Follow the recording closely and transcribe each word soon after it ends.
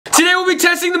Today we'll be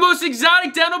testing the most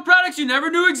exotic dental products you never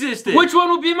knew existed. Which one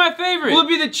will be my favorite? Will it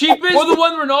be the cheapest or the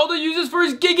one Ronaldo uses for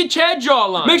his Giga Chad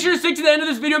jawline? Make sure to stick to the end of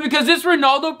this video because this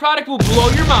Ronaldo product will blow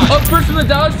your mind. Up first from the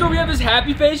dollar store, we have this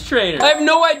Happy Face Trainer. I have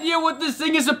no idea what this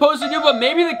thing is supposed to do, but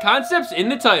maybe the concept's in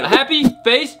the title. Happy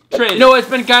Face Trainer. You know, it's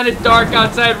been kind of dark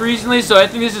outside recently, so I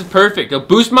think this is perfect. It'll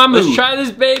boost my mood. Let's try this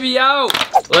baby out.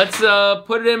 Let's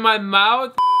put it in my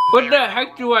mouth. What the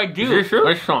heck do I do? You sure? Am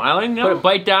I smiling now? Put a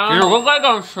bite down. Does it look like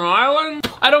I'm smiling?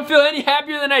 I don't feel any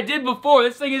happier than I did before.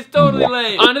 This thing is totally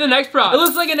lame. On to the next product. It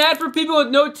looks like an ad for people with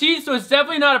no teeth, so it's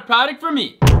definitely not a product for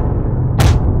me.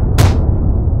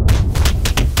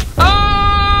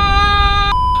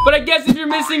 But I guess if you're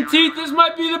missing teeth, this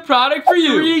might be the product for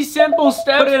you. 3 simple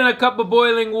steps. Put it in a cup of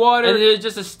boiling water, and then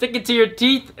just stick it to your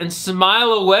teeth and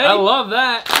smile away. I love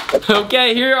that.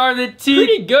 Okay, here are the teeth.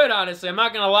 Pretty good, honestly. I'm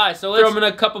not gonna lie. So let's throw them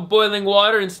in a cup of boiling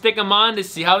water and stick them on to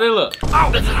see how they look.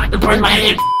 Oh, it burned my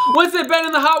hand. Once they've been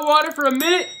in the hot water for a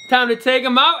minute, time to take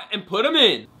them out and put them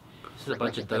in. This is a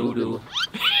bunch of doo-doo.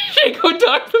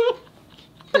 Shaco Doo.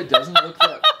 It doesn't look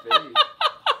that fake.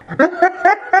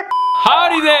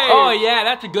 Howdy there! Oh yeah,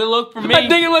 that's a good look for me. I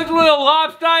think it looks a little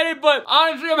lopsided, but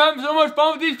honestly, I'm having so much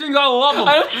fun with these things, I love them.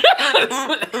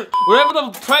 Whatever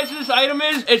the price of this item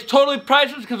is, it's totally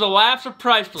priceless because the laughs are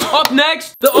priceless. Up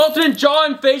next, the ultimate jaw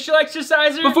and facial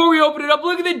exerciser. Before we open it up,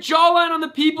 look at the jawline on the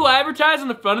people advertised on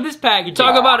the front of this package.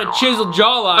 Talk about a chiseled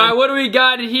jawline. All right, what do we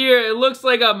got here? It looks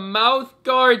like a mouth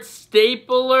guard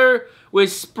stapler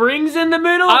with springs in the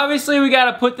middle. Obviously, we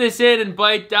gotta put this in and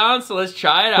bite down, so let's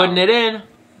try it out. Putting it in.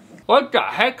 What the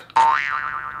heck?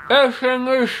 This thing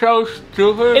is so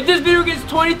stupid. If this video gets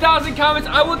 20,000 comments,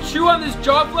 I will chew on this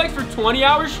jaw flex for 20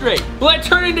 hours straight. Will I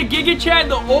turn into Giga Chad?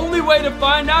 The only way to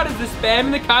find out is to spam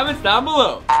in the comments down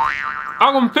below.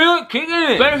 I can feel it kicking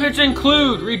in. Benefits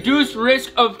include reduced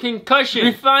risk of concussion,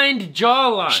 refined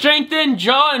jawline, strengthen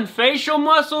jaw and facial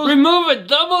muscles, remove a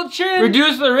double chin,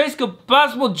 reduce the risk of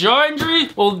possible jaw injury.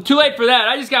 Well, too late for that.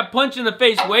 I just got punched in the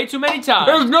face way too many times.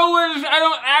 There's no way I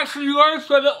don't actually learn,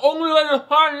 so the only way to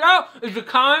find out is to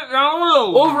comment down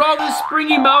below. Overall, this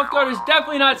springy mouth guard is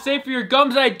definitely not safe for your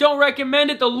gums, and I don't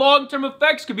recommend it. The long-term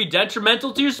effects could be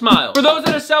detrimental to your smile. For those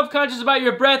that are self-conscious about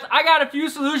your breath, I got a few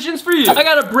solutions for you. I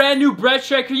got a brand new breath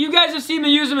checker. You guys have seen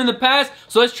me use them in the past,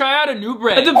 so let's try out a new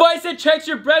breath. A device that checks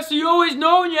your breath so you always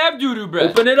know when you have doo-doo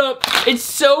breath. Open it up. It's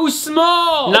so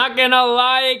small. Not gonna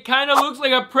lie, it kind of looks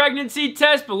like a pregnancy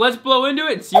test, but let's blow into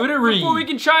it and see what it reads. Before we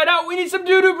can try it out, we need some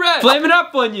doo-doo breath. Flame it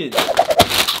up, Funyuns.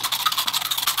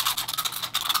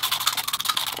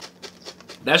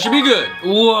 That should be good.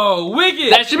 Whoa,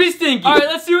 wicked. That should be stinky. All right,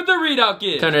 let's see what the readout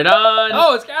gives. Turn it on.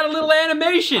 Oh, it's got a little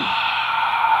animation.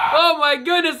 Oh my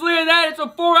goodness, look at that, it's a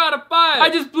 4 out of 5. I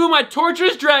just blew my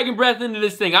torturous dragon breath into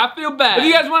this thing. I feel bad. If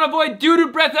you guys want to avoid doo-doo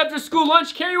breath after school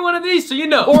lunch, carry one of these so you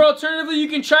know. Or alternatively, you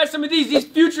can try some of these. These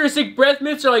futuristic breath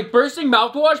mints are like bursting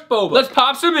mouthwash boba. Let's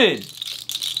pop some in.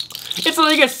 It's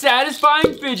like a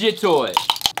satisfying fidget toy.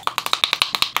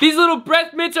 These little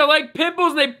breath mints are like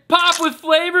pimples and they pop with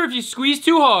flavor if you squeeze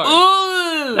too hard.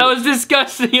 Ooh, that was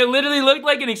disgusting. It literally looked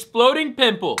like an exploding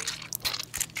pimple.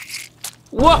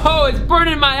 Whoa, it's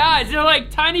burning my eyes. They're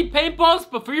like tiny paintballs,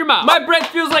 but for your mouth. My breath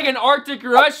feels like an Arctic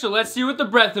rush, so let's see what the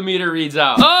breathometer reads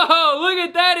out. Oh, look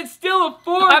at that, it's still a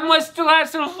 4. I must still have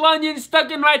some Funyuns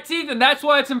stuck in my teeth, and that's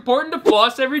why it's important to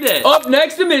floss every day. Up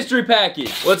next, the mystery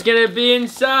package. What's gonna be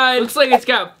inside? Looks like it's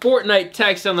got Fortnite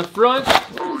text on the front.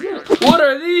 What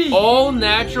are these? All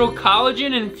natural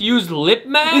collagen infused lip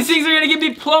mask? These things are gonna give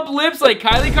me plump lips like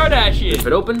Kylie Kardashian. Flip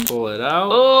it open, pull it out.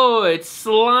 Oh, it's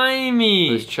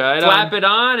slimy. Let's try it Slap it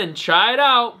on and try it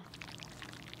out.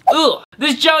 Ugh,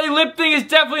 this jelly lip thing is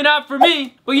definitely not for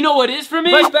me. But you know what is for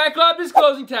me? My Fat Glob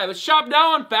disclosing tab. It's shop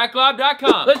now on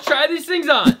fatglob.com. Let's try these things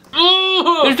on.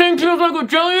 Ugh, this thing feels like a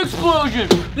jelly explosion.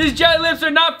 These jelly lips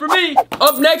are not for me.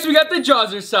 Up next, we got the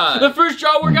Jazzercise. The first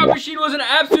jaw workout machine was an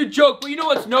absolute joke, but you know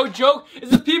what's no joke? Is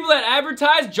the people that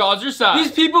advertise Jazzercise.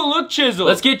 These people look chiseled.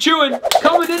 Let's get chewing.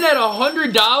 Coming in at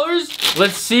 $100.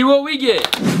 Let's see what we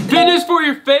get. Fitness for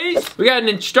your face. We got an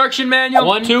instruction manual.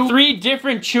 1, 2, 3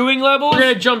 different chewing levels. We're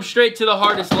gonna jump straight to the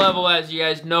hardest level, as you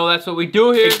guys know. That's what we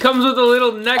do here. It comes with a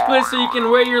little necklace so you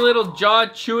can wear your little jaw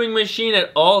chewing machine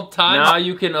at all times. Now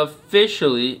you can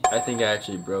officially, I think I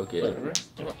actually broke it.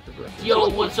 Yo,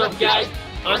 what's up, guys?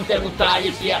 I'm Dental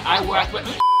Tires here. I work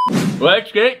with...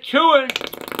 Let's get chewing.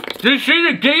 Did you see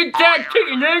the Giga Chad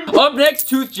kicking in? Up next,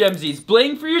 tooth gemsies.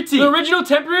 Bling for your teeth. The original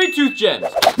temporary tooth gems.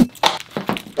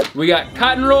 We got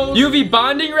cotton roll, UV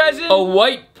bonding resin, a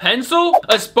white pencil,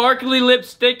 a sparkly lip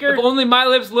sticker. If only my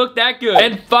lips looked that good.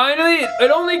 And finally,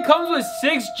 it only comes with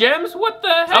 6 gems. What the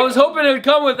heck? I was hoping it would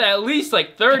come with at least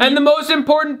like 30. And the most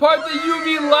important part, the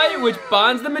UV light, which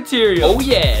bonds the material. Oh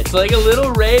yeah, it's like a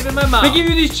little rave in my mouth. They give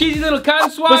you these cheesy little cotton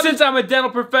swabs. But since I'm a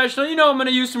dental professional, you know I'm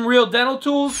gonna use some real dental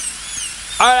tools.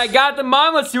 Alright, I got them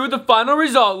on. Let's see what the final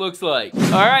result looks like.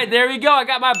 Alright, there we go. I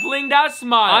got my blinged out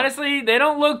smile. Honestly, they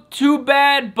don't look too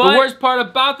bad, but the worst part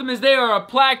about them is they are a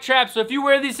plaque trap. So if you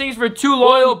wear these things for too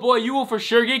long, oh boy, you will for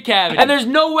sure get cavities. And there's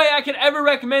no way I could ever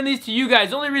recommend these to you guys.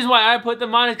 The only reason why I put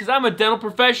them on is because I'm a dental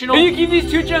professional. If you keep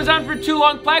these tooth gems on for too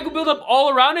long, plaque will build up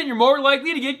all around it and you're more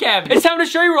likely to get cavities. It's time to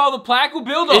show you where all the plaque will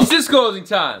build up. It's disclosing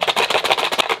time.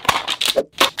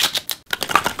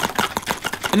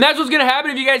 And that's what's gonna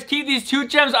happen if you guys keep these tooth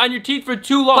gems on your teeth for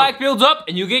too long. Plaque builds up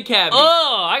and you get cavities.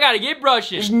 Oh, I gotta get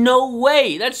brushing. There's no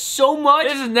way. That's so much.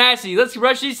 This is nasty. Let's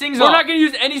brush these things off. We're not gonna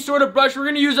use any sort of brush. We're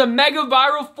gonna use a mega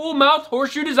viral full mouth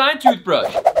horseshoe design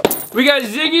toothbrush. We got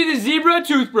Ziggy the Zebra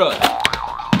toothbrush.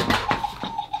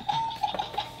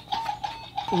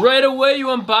 Right away you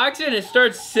unbox it and it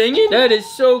starts singing? That is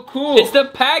so cool. It's the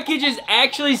package is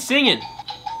actually singing.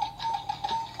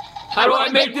 How do I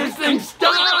make this thing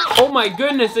stop? Oh my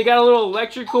goodness, they got a little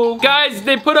electrical. Guys,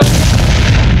 they put up...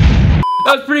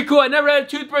 That was pretty cool. I never had a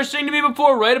toothbrush sing to me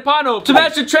before, right upon open. To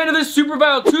match the trend of this super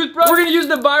viral toothbrush, we're gonna use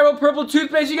the viral purple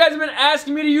toothpaste you guys have been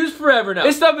asking me to use forever now.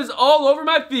 This stuff is all over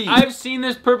my feed. I've seen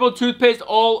this purple toothpaste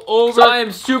all over, so I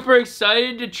am super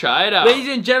excited to try it out. Ladies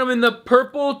and gentlemen, the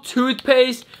purple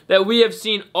toothpaste that we have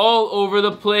seen all over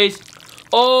the place.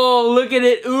 Oh, look at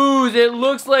it ooze. It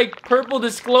looks like purple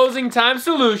disclosing time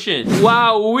solution.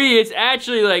 Wowee, it's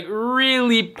actually like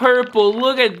really purple.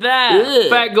 Look at that. Ugh.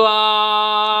 Fat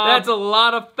glob. That's a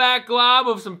lot of fat glob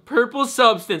of some purple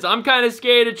substance. I'm kind of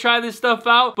scared to try this stuff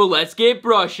out, but let's get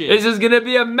brushing. This is gonna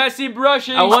be a messy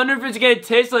brushing. I wonder if it's gonna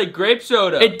taste like grape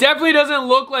soda. It definitely doesn't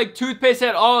look like toothpaste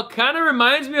at all. It kind of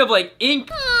reminds me of like ink.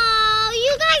 Oh,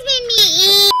 you guys made me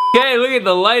ink. Okay, look at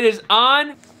the light is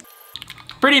on.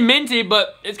 Pretty minty,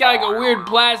 but it's got like a weird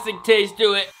plastic taste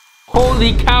to it.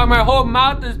 Holy cow, my whole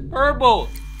mouth is purple.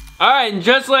 All right, and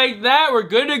just like that, we're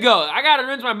good to go. I gotta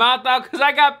rinse my mouth out because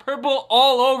I got purple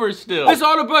all over still. This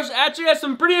auto brush actually has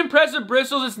some pretty impressive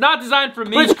bristles. It's not designed for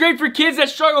me, but it's great for kids that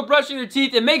struggle brushing their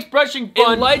teeth. It makes brushing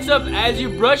fun. It lights up as you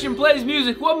brush and plays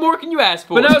music. What more can you ask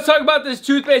for? But now let's talk about this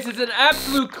toothpaste. It's an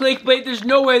absolute clickbait. There's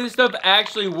no way this stuff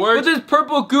actually works. But this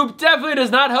purple goop definitely does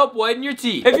not help whiten your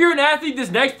teeth. If you're an athlete, this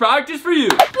next product is for you.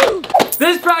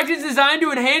 This product is designed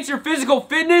to enhance your physical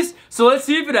fitness, so let's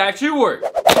see if it actually works.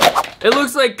 It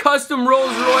looks like custom Rolls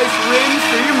Royce rims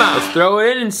for your mouth. Let's throw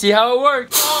it in and see how it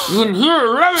works. You can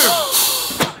hear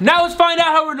it. Now let's find out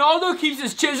how Ronaldo keeps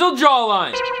his chiseled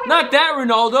jawline. Not that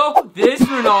Ronaldo, this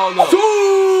Ronaldo.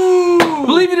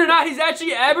 Believe it or not, he's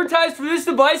actually advertised for this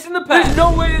device in the past. There's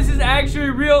no way this is actually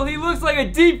real. He looks like a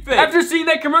deep fake. After seeing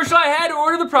that commercial, I had to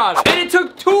order the product. And it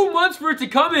took 2 months for it to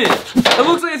come in. It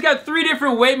looks like it's got 3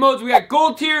 different weight modes. We got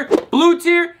gold tier, blue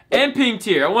tier, and pink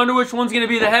tier. I wonder which one's gonna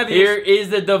be the heaviest. Here is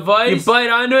the device. You bite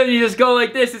onto it and you just go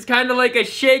like this. It's kind of like a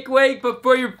shake weight, but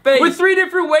for your face. With 3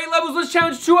 different weight levels, let's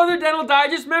challenge 2 other Dental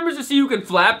Digest members to see who can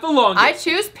flap the longest. I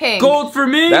choose pink. Gold for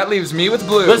me. That leaves me with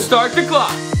blue. Let's start the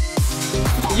clock.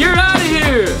 You're out of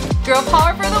here. Girl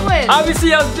power for the win.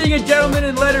 Obviously, I was being a gentleman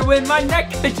and let her win. My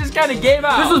neck just kind of gave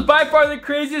out. This was by far the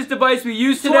craziest device we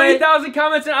used today. 20,000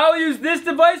 comments, and I'll use this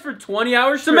device for 20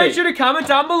 hours straight. So make sure to comment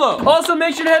down below. Also,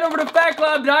 make sure to head over to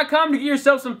fatglob.com to get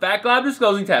yourself some Fat Glob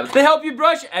disclosing tablets. They help you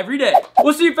brush every day.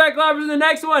 We'll see you Fat Globbers in the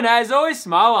next one. As always,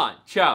 smile on. Ciao.